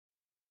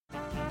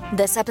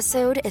This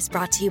episode is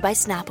brought to you by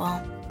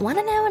Snapple. Want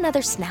to know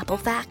another Snapple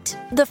fact?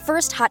 The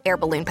first hot air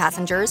balloon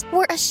passengers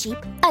were a sheep,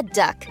 a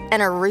duck,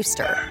 and a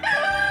rooster.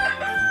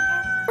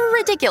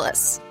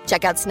 Ridiculous.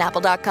 Check out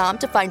Snapple.com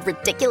to find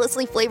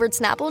ridiculously flavored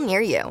Snapple near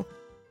you.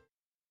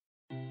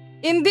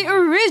 In the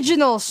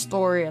original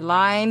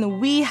storyline,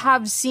 we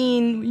have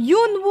seen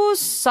Yunwoo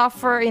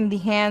suffer in the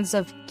hands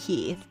of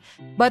Keith.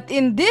 But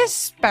in this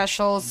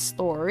special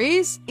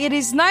stories, it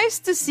is nice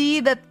to see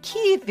that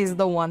Keith is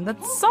the one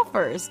that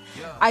suffers.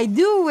 I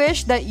do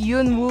wish that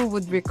Yunwoo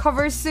would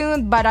recover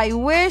soon, but I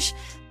wish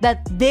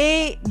that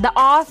the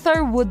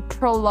author would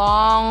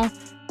prolong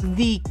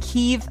the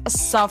Keith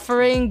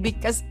suffering,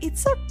 because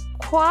it's a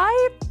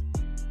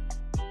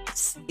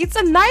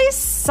nice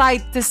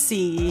sight to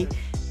see.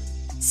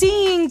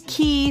 Seeing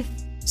Keith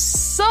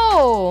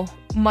so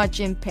much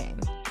in pain.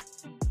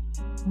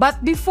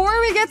 But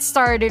before we get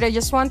started, I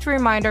just want to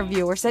remind our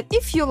viewers that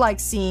if you like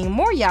seeing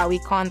more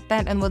yaoi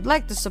content and would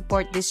like to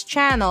support this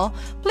channel,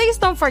 please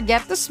don't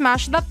forget to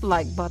smash that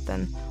like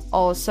button.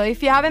 Also,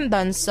 if you haven't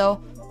done so,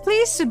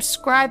 please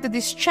subscribe to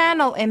this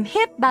channel and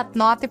hit that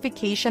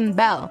notification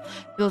bell.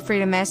 Feel free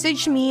to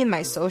message me in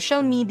my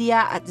social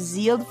media at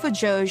Zealed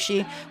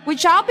Fujoshi,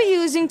 which I'll be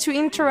using to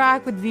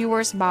interact with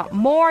viewers about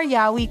more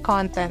yaoi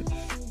content.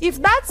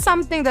 If that's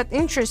something that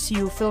interests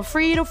you, feel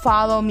free to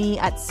follow me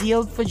at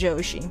Zealed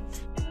Fujoshi.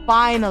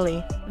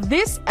 Finally,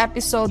 this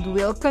episode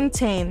will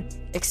contain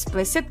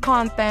explicit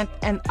content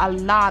and a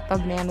lot of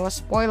manhwa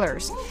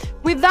spoilers.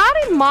 With that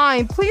in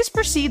mind, please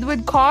proceed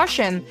with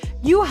caution.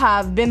 You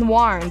have been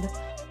warned.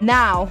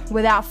 Now,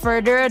 without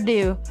further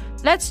ado,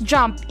 let's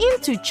jump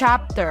into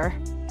chapter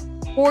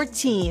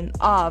 14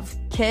 of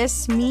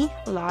Kiss Me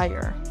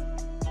Liar.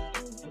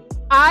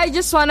 I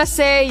just want to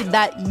say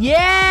that,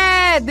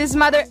 yeah, this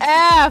mother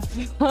F,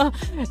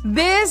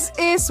 this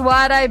is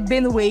what I've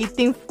been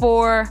waiting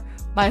for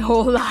my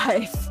whole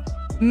life.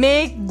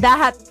 Make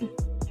that,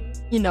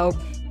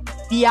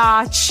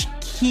 biatch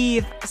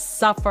Keith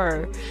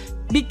suffer.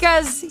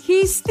 Because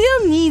he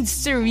still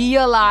needs to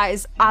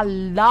realize a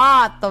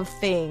lot of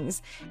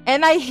things.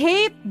 And I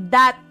hate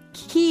that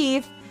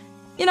Keith,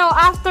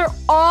 after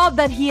all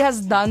that he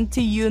has done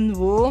to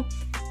Yunwoo,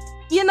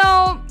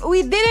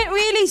 we didn't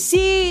really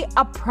see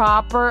a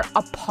proper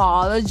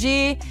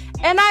apology.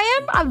 And I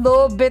am a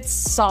little bit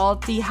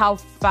salty how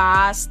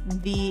fast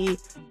the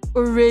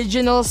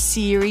original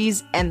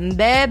series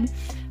ended.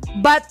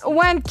 But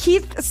when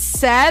Keith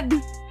said,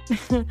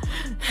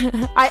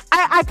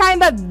 I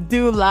kind of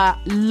do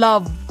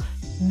love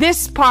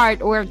this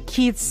part where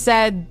Keith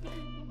said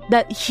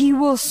that he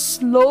will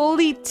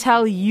slowly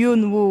tell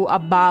Yunwoo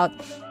about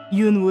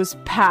Yunwoo's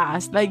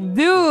past. Like,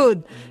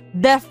 dude,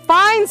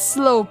 define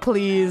slow,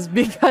 please,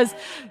 because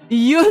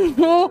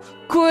Yunwoo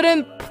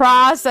couldn't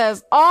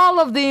process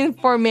all of the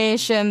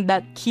information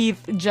that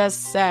Keith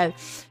just said.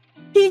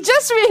 He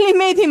just really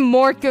made him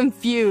more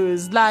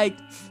confused. Like,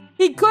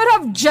 he could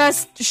have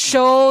just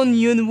shown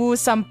Yunwoo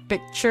some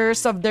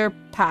pictures of their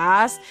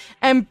past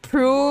and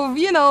prove,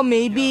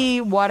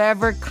 maybe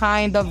whatever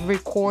kind of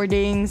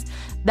recordings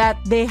that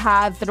they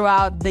had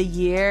throughout the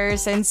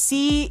years, and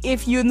see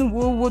if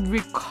Yunwoo would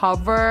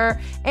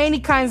recover any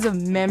kinds of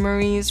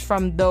memories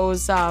from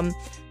those,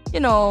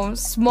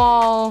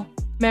 small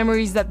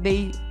memories that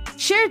they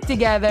shared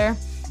together.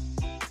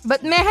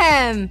 But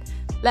man,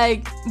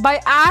 like, by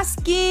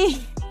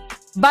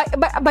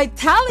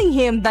telling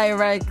him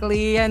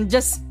directly and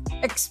just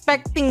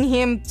expecting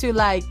him to,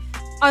 like,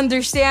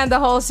 understand the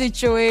whole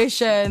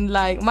situation,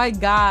 like, my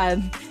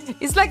God,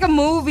 it's like a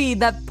movie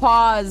that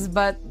paused,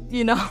 but,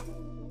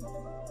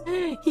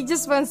 he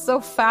just went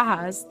so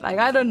fast. Like,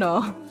 I don't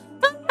know.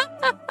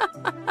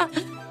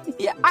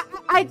 Yeah,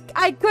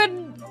 I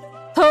could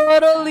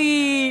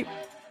totally...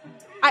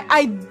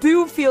 I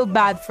do feel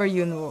bad for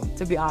Yunwoo,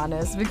 to be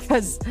honest,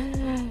 because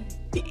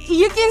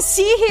you can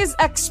see his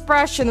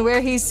expression where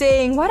he's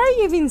saying, what are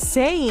you even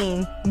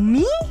saying?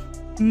 Me?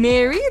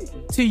 Married?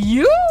 To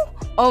you?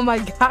 Oh my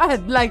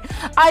God. Like,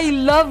 I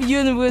love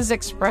Yunwoo's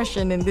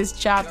expression in this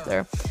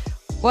chapter.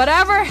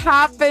 Whatever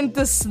happened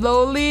to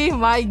slowly,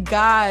 my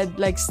God,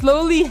 like,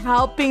 slowly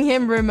helping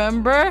him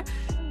remember.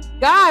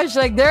 Gosh,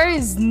 like, there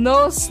is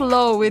no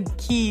slow with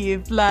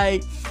Keith.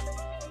 Like,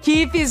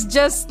 Keith is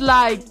just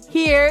like,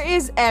 here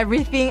is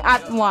everything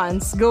at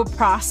once. Go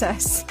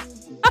process.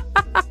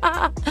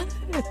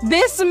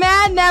 This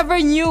man never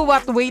knew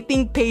what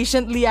waiting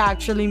patiently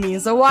actually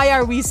means. So why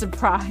are we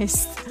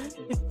surprised?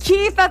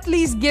 Keith at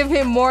least give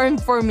him more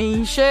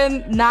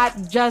information,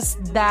 not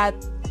just that,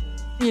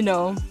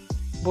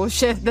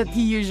 bullshit that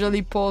he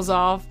usually pulls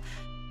off.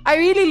 I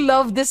really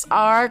love this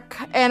arc,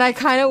 and I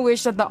kind of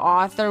wish that the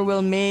author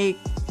will make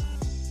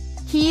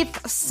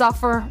Keith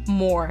suffer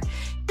more.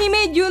 He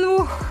made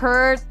Yunwoo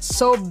hurt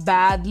so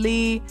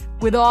badly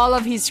with all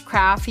of his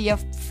crafty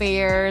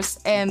affairs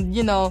and,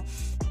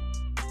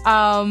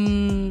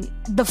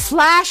 the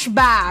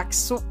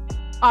flashbacks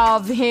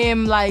of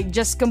him, like,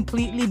 just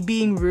completely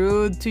being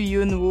rude to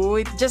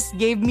Yunwoo. It just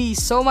gave me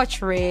so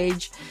much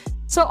rage.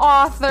 So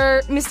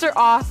Mr.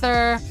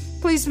 Author,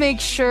 please make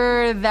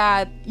sure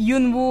that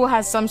Yunwoo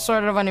has some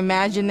sort of an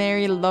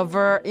imaginary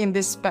lover in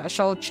these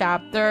special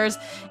chapters,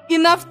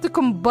 enough to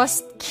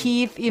combust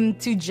Keith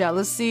into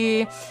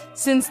jealousy,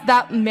 since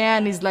that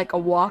man is like a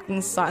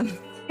walking sun.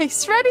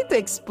 He's ready to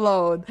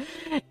explode.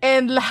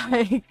 And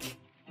like,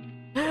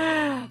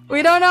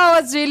 we don't know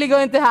what's really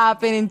going to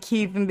happen in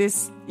Keith in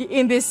this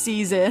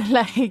season.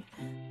 Like,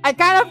 I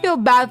kind of feel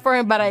bad for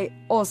him, but I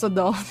also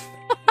don't.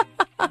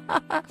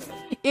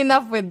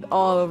 Enough with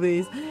all of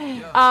these.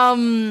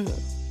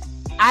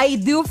 I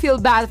do feel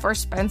bad for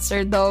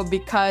Spencer though,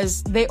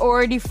 because they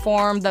already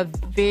formed a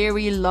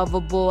very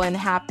lovable and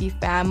happy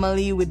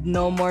family with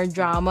no more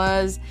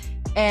dramas,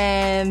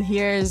 and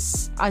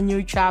here's a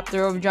new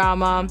chapter of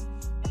drama.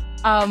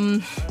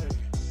 I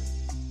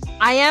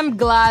am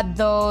glad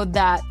though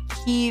that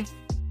Keith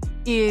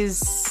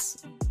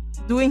is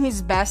doing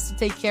his best to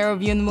take care of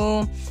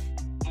Yunwoo,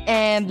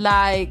 and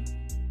like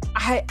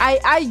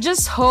I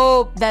just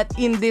hope that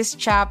in this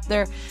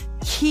chapter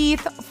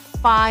Keith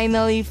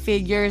finally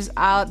figures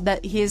out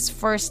that his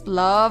first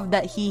love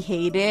that he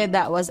hated,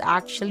 that was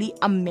actually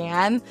a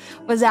man,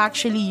 was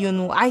actually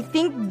Yunwoo. I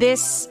think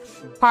this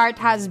part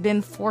has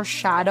been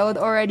foreshadowed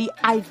already.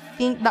 I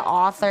think the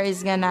author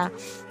is gonna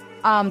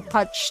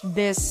touch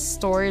this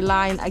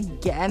storyline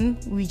again.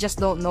 We just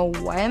don't know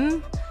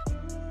when.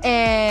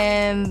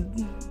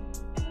 And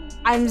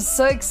I'm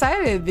so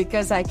excited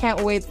because I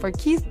can't wait for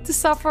Keith to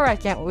suffer. I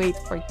can't wait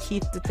for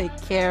Keith to take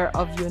care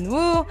of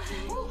Yunwoo.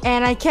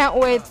 And I can't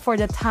wait for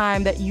the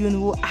time that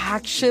Yunwoo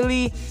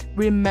actually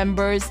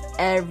remembers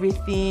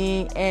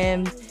everything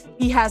and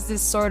he has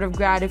this sort of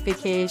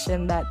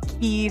gratification that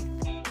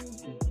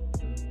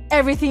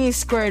everything is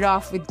squared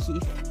off with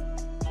Keith.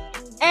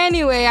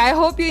 Anyway, I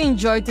hope you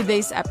enjoyed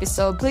today's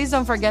episode. Please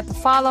don't forget to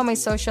follow my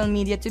social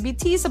media to be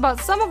teased about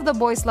some of the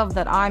boys' love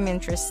that I'm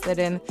interested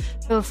in.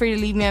 Feel free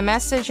to leave me a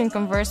message and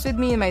converse with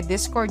me in my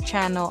Discord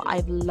channel.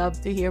 I'd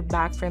love to hear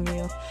back from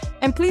you.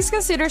 And please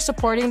consider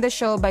supporting the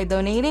show by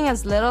donating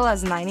as little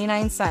as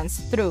 99 cents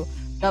through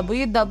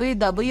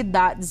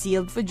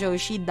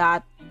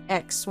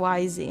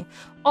www.zealedfujoshi.xyz.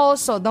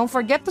 Also, don't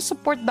forget to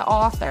support the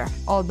author.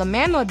 All the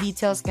manhwa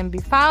details can be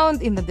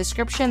found in the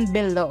description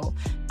below.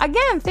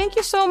 Again, thank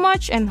you so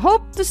much and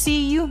hope to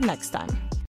see you next time.